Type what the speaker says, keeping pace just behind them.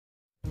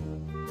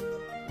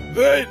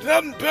There ain't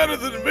nothing better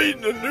than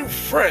meeting a new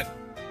friend.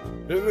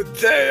 And the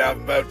day I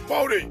met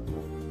Moaty,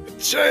 it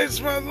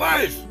changed my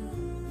life.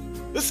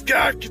 This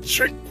guy can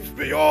drink with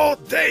me all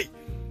day.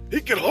 He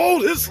can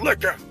hold his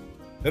liquor,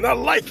 and I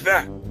like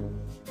that.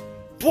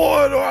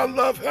 Boy, do I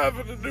love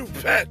having a new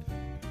pet,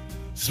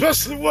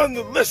 especially one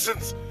that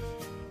listens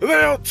and they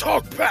don't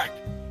talk back.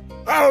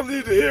 I don't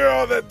need to hear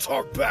all that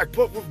talk back,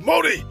 but with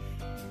Moaty,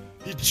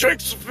 he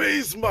drinks with me,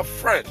 he's my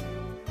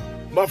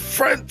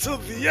friend till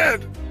the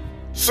end.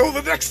 So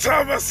the next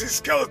time I see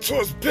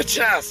Skeletor's bitch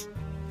ass,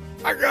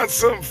 I got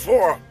something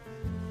for him.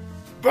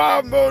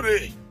 Bye,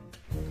 Moaty.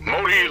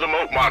 Moaty the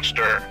Moat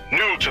Monster,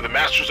 new to the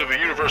Masters of the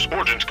Universe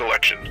Origins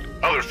collection.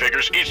 Other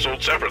figures each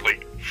sold separately.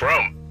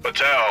 From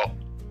Mattel.